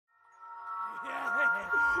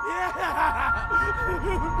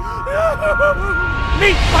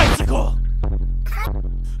Meat bicycle!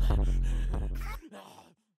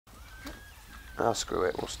 Oh, screw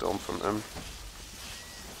it, we'll storm from them.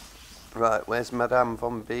 Right, where's Madame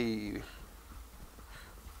Von B?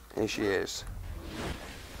 Here she is.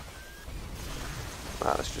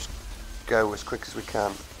 Right, let's just go as quick as we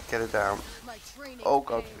can. Get her down. Oh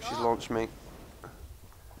god, she's launched me.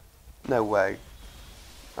 No way.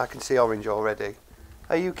 I can see orange already.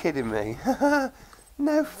 Are you kidding me?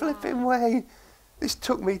 No flipping way. This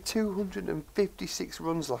took me 256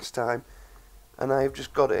 runs last time, and I have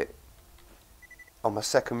just got it on my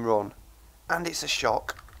second run. And it's a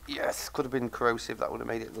shock. Yes, could have been corrosive, that would have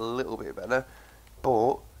made it a little bit better.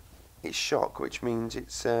 But it's shock, which means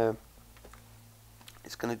it's going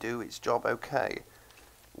to do its job okay.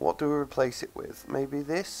 What do we replace it with? Maybe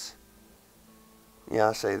this? Yeah,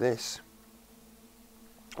 I say this.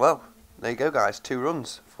 Well, there you go guys, 2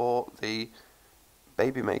 runs for the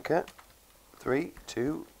baby maker. 3,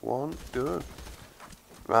 2, 1, done.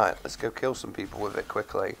 Right, let's go kill some people with it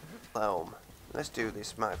quickly. Let's do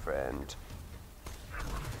this, my friend.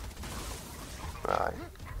 Right.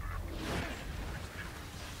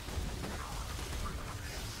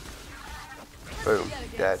 Boom,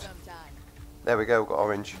 dead. There we go, got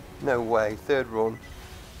orange. No way, third run.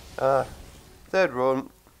 Third run,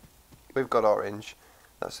 we've got orange.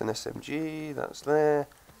 That's an SMG, that's there.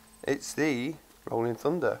 It's the Rolling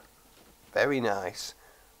Thunder. Very nice.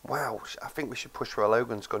 Wow, I think we should push for a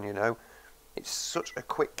Logan's gun, you know. It's such a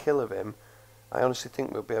quick kill of him. I honestly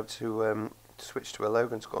think we'll be able to switch to a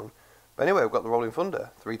Logan's gun. But anyway, we've got the Rolling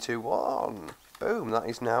Thunder. 3, 2, 1. Boom, that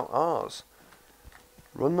is now ours.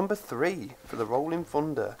 Run number 3 for the Rolling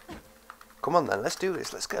Thunder. Come on then, let's do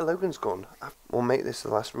this. Let's get a Logan's gun. We'll make this the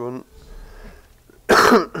last run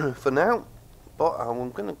for now. But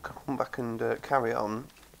I'm going to come back and carry on.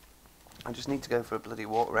 I just need to go for a bloody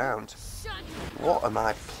walk round. What am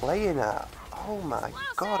I playing at? Oh my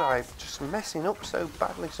god, I'm just messing up so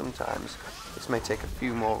badly sometimes. This may take a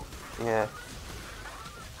few more, yeah.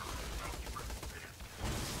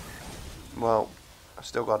 Well, I've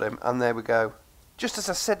still got him, and there we go. Just as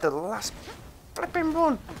I said, the last flipping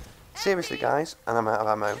run. Seriously guys, and I'm out of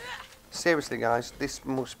ammo. Seriously guys, this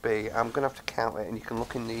must be, I'm going to have to count it, and you can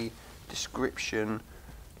look in the description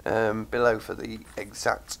below for the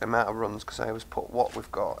exact amount of runs, because I always put what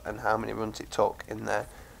we've got and how many runs it took in there.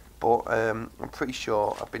 But I'm pretty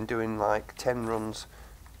sure I've been doing like 10 runs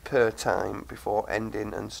per time before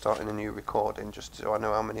ending and starting a new recording, just so I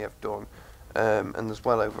know how many I've done. And there's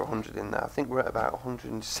well over 100 in there. I think we're at about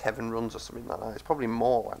 107 runs or something like that. It's probably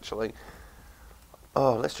more actually.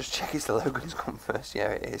 Oh, let's just check it's the Logan's gun first.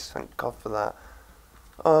 Yeah, it is. Thank God for that.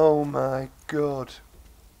 Oh my God.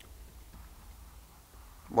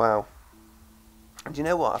 Wow. And you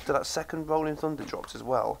know what? After that second Rolling Thunder dropped as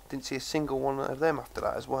well, didn't see a single one of them after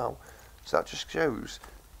that as well. So that just shows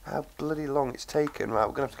how bloody long it's taken. Right,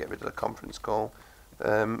 we're going to have to get rid of the conference call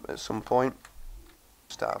at some point.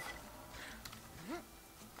 Stav.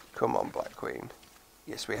 Come on, Black Queen.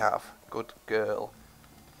 Yes, we have. Good girl.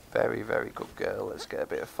 Very, very good girl. Let's get a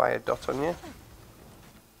bit of fire dot on you.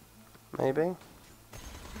 Maybe.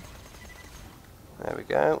 There we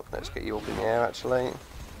go. Let's get you up in the air, actually.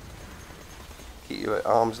 Keep you at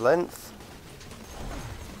arm's length.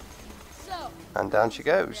 And down she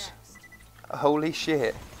goes. Holy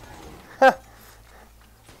shit.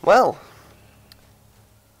 Well,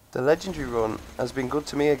 the legendary run has been good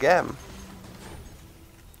to me again.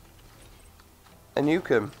 A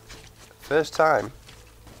Newcomb. First time.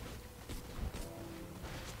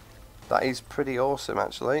 That is pretty awesome,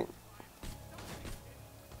 actually.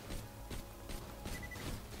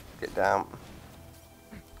 Get down.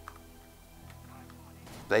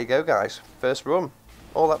 There you go, guys. First run.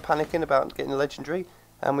 All that panicking about getting the legendary,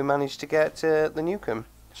 and we managed to get the Newcomb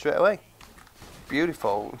straight away.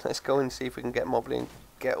 Beautiful. Let's go and see if we can get Mobley and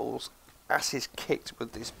get all asses kicked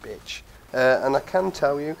with this bitch. And I can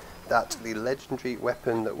tell you that the legendary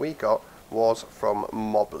weapon that we got was from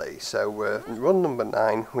Mobley. So run number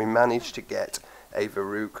 9, we managed to get a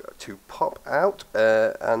Varrook to pop out,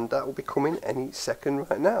 and that will be coming any second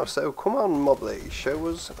right now. So come on, Mobley, show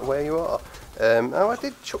us where you are. Now I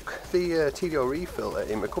did chuck the TDO refill at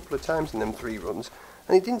him a couple of times in them 3 runs,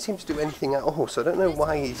 and he didn't seem to do anything at all. So I don't know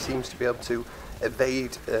why he seems to be able to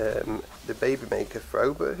evade the baby maker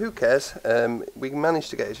throw, but who cares? We managed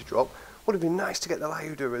to get it to drop. Would have been nice to get the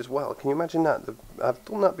Lyuda as well. Can you imagine that? I've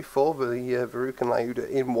done that before, the Varrook and Lyuda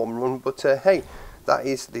in one run, but hey, that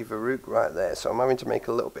is the Varrook right there. So I'm having to make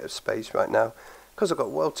a little bit of space right now because I've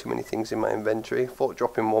got well too many things in my inventory. Thought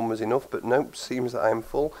dropping one was enough, but nope, seems that I'm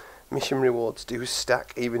full. mission rewards do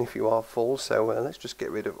stack even if you are full, so let's just get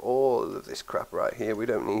rid of all of this crap right here. We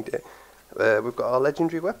don't need it. We've got our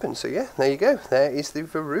legendary weapon, so yeah, there you go. There is the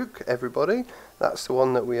Varrook, everybody. That's the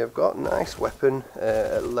one that we have got. Nice weapon,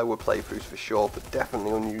 lower playthroughs for sure, but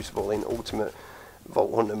definitely unusable in ultimate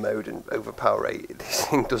Vault Hunter mode and overpower rate. This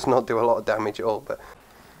thing does not do a lot of damage at all, but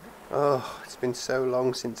oh, it's been so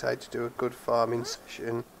long since I had to do a good farming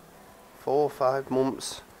session. 4 or 5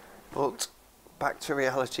 months, but back to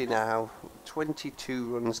reality now.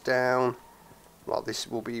 22 runs down. Well, this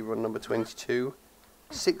will be run number 22.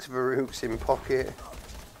 6 Varrooks in pocket,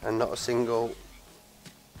 and not a single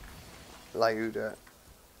Lyuda.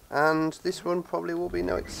 And this one probably will be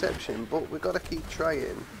no exception, but we've got to keep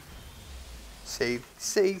trying. See.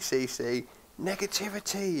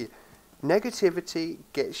 Negativity! Negativity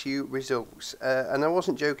gets you results. And I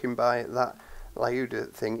wasn't joking by that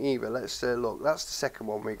Lyuda thing either. Let's look, that's the second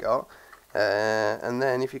one we got. And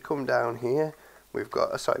then if you come down here, we've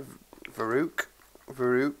got, Varrook.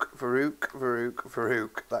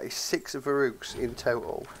 That is 6 Varrooks in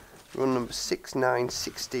total. Run number 6, 9,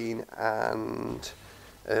 16, and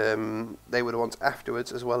they were the ones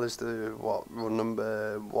afterwards, as well as the run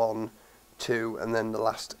number 1, 2, and then the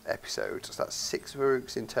last episode. So that's 6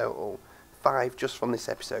 Varrooks in total, 5 just from this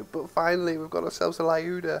episode. But finally, we've got ourselves a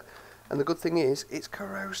Lyuda, and the good thing is, it's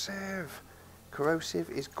corrosive. Corrosive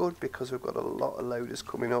is good because we've got a lot of loaders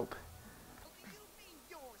coming up.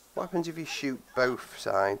 What happens if you shoot both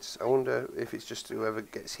sides? I wonder if it's just whoever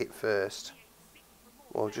gets hit first.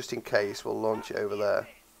 Well, just in case, we'll launch it over there.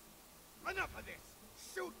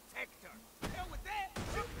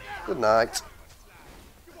 Good night.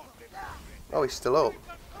 Oh, he's still up.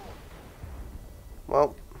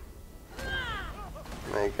 Well,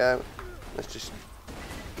 there you go. Let's just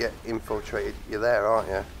get infiltrated. You're there, aren't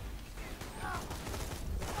you?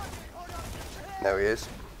 No, he is.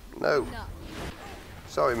 No.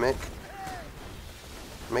 Sorry, Mick.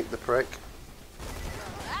 Mick the prick.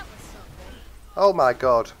 Oh my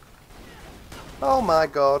god. Oh my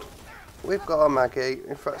god. We've got a Maggie.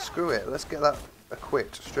 In fact, screw it. Let's get that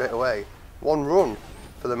equipped straight away. 1 run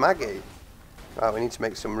for the Maggie. Right, we need to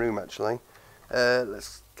make some room actually.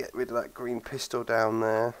 Let's get rid of that green pistol down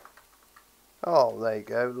there. Oh, there you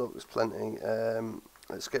go. Look, there's plenty.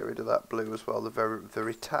 Let's get rid of that blue as well, the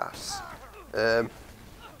Veritas.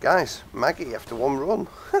 Guys, Maggie after 1 run.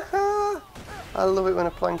 I love it when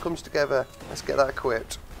a plan comes together. Let's get that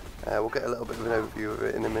equipped. We'll get a little bit of an overview of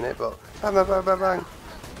it in a minute, but bang, bang, bang, bang, bang.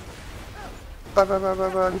 Bang, bang, bang,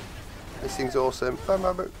 bang, bang. This thing's awesome. Bang,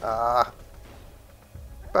 bang, bang. Ah.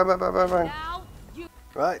 Bang, bang, bang, bang, bang.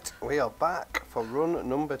 Right, we are back for run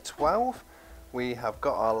number 12. We have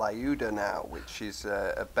got our Lyuda now, which is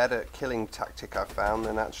a better killing tactic I found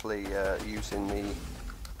than actually using the...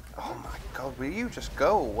 Oh my god, will you just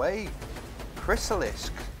go away?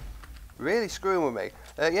 Chrysalisk. Really screwing with me.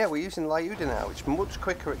 Yeah, we're using Lyuda now, which is much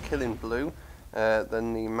quicker at killing blue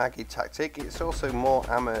than the Maggie tactic. It's also more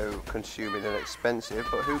ammo consuming and expensive,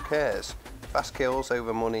 but who cares? Fast kills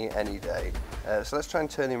over money any day. So let's try and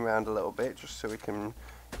turn him around a little bit, just so we can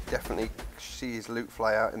definitely see his loot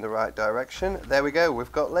fly out in the right direction. There we go,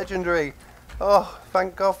 we've got legendary. Oh,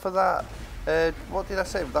 thank god for that. What did I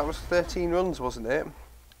say? That was 13 runs, wasn't it?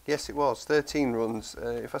 Yes, it was 13 runs.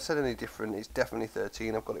 If I said any different, it's definitely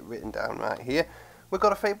 13. I've got it written down right here. We've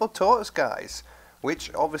got a Fabled Tortoise, guys,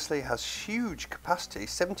 which obviously has huge capacity,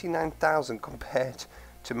 79,000 compared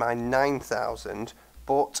to my 9,000,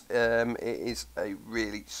 but it is a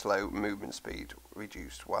really slow movement speed,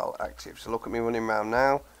 reduced while active. So look at me running around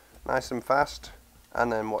now, nice and fast,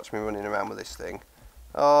 and then watch me running around with this thing.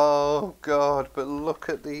 Oh god, but look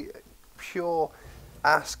at the pure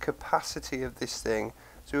ass capacity of this thing.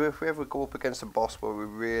 So if we ever go up against a boss where we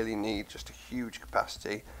really need just a huge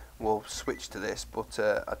capacity, we'll switch to this, but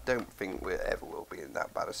I don't think we ever will be in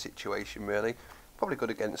that bad a situation really. Probably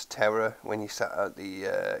good against Terror when you sat at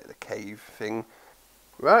the cave thing.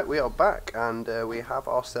 Right, we are back, and we have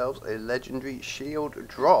ourselves a legendary shield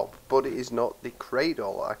drop, but it is not the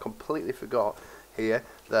Cradle. I completely forgot here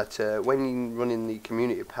that when you run in the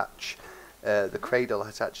community patch, the Cradle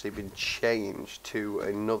has actually been changed to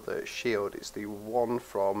another shield. It's the one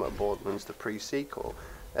from Borderlands, the pre-sequel,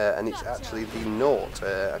 and it's actually the Naught.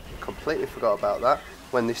 I completely forgot about that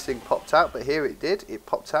when this thing popped out, but here it did. It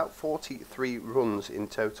popped out 43 runs in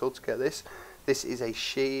total to get this. This is a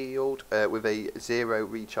shield with a 0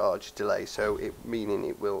 recharge delay, so meaning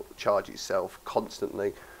it will charge itself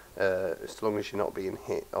constantly as long as you're not being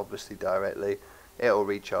hit, obviously directly. It'll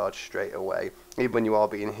recharge straight away. Even when you are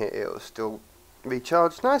being hit, it'll still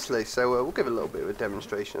recharged nicely. So we'll give a little bit of a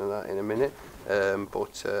demonstration of that in a minute.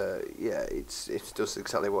 Yeah, it does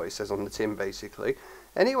exactly what it says on the tin, basically.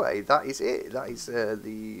 Anyway, that is it. That is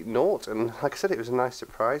the Naught, and like I said, it was a nice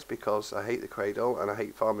surprise because I hate the cradle and I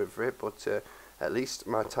hate farming for it, but at least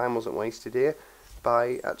my time wasn't wasted here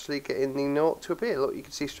by actually getting the Naught to appear. Look, you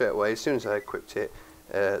can see straight away, as soon as I equipped it,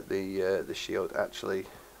 the shield actually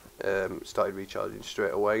started recharging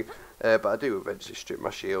straight away. But I do eventually strip my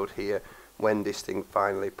shield here when this thing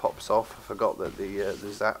finally pops off. I forgot that the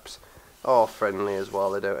zaps are friendly as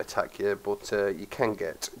well. They don't attack you, but you can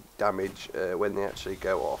get damage when they actually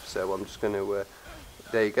go off. So I'm just going to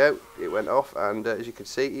there you go, it went off, and as you can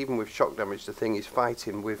see, even with shock damage, the thing is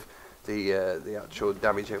fighting with the actual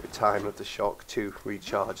damage over time of the shock to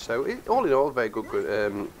recharge. So all in all, a very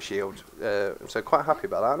good shield. So quite happy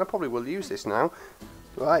about that, and I probably will use this now.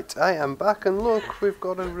 Right, I am back, and look, we've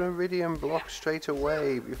got an iridium block straight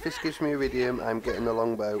away. If this gives me iridium, I'm getting the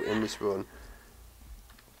longbow in this run.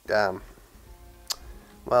 Damn.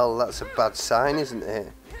 Well, that's a bad sign, isn't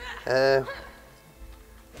it?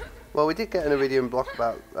 Well, we did get an iridium block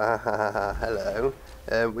about... hello.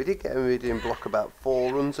 We did get an iridium block about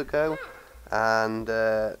 4 runs ago, and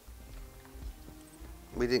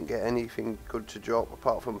we didn't get anything good to drop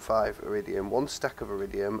apart from 5 iridium, 1 stack of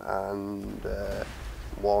iridium, and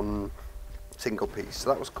 1 single piece. So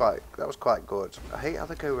that was quite good. I hate how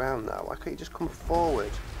they go around now. Why can't you just come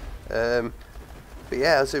forward? But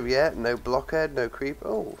yeah, as of yet, no blockhead, no creep.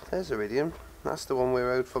 Oh, there's iridium. That's the one we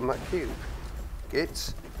owed from that cube.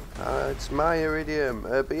 Gits. It's my iridium.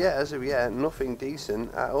 But yeah, as of yet, nothing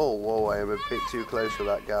decent at all. Whoa, I am a bit too close for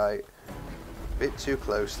that guy. Bit too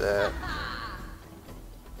close there.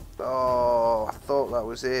 Oh, I thought that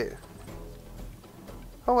was it.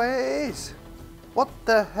 Oh, it is. What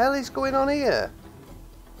the hell is going on here?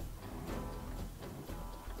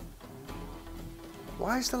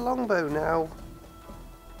 Why is the longbow now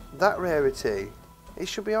that rarity? It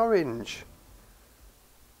should be orange.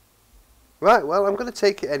 Right, well, I'm going to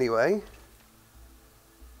take it anyway.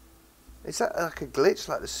 Is that like a glitch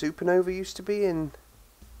like the supernova used to be in?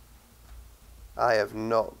 I have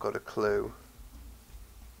not got a clue.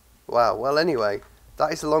 Wow, well anyway,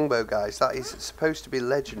 that is the longbow, guys. That is supposed to be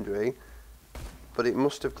legendary, but it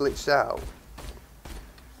must have glitched out.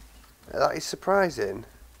 That is surprising.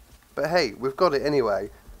 But hey, we've got it anyway.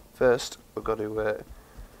 First, we've got to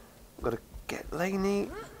get Laney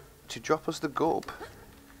to drop us the gub.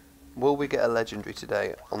 Will we get a legendary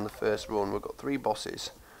today on the first run? We've got 3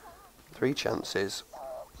 bosses, 3 chances.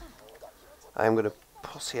 I am going to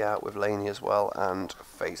pussy out with Laney as well and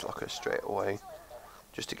phase lock her straight away,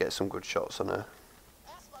 just to get some good shots on her.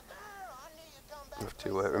 I have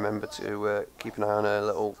to remember to keep an eye on her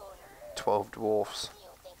little 12 dwarfs.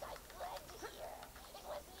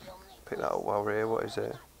 Pick that up while we're here. What is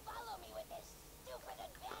it?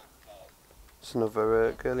 It's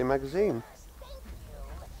another girly magazine.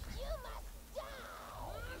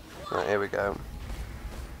 Right, here we go.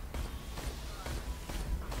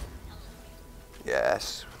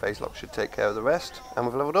 Yes, phase lock should take care of the rest. And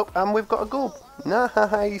we've leveled up, and we've got a gub.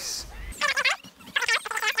 Nice!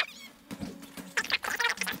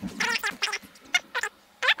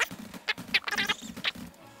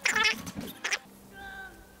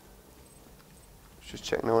 Just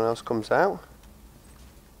check no one else comes out.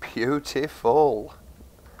 Beautiful!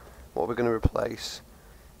 What are we going to replace?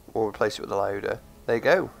 We'll replace it with a louder. There you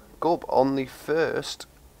go. Gub on the first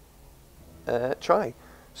try.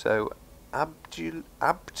 So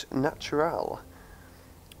abt natural.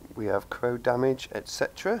 We have crow damage,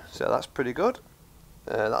 etc. So that's pretty good.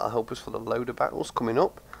 That'll help us for the loader battles coming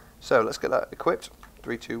up. So let's get that equipped.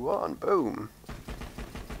 3, 2, 1, boom.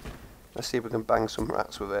 Let's see if we can bang some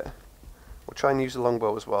rats with it. We'll try and use the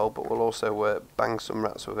longbow as well, but we'll also bang some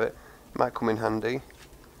rats with it. Might come in handy.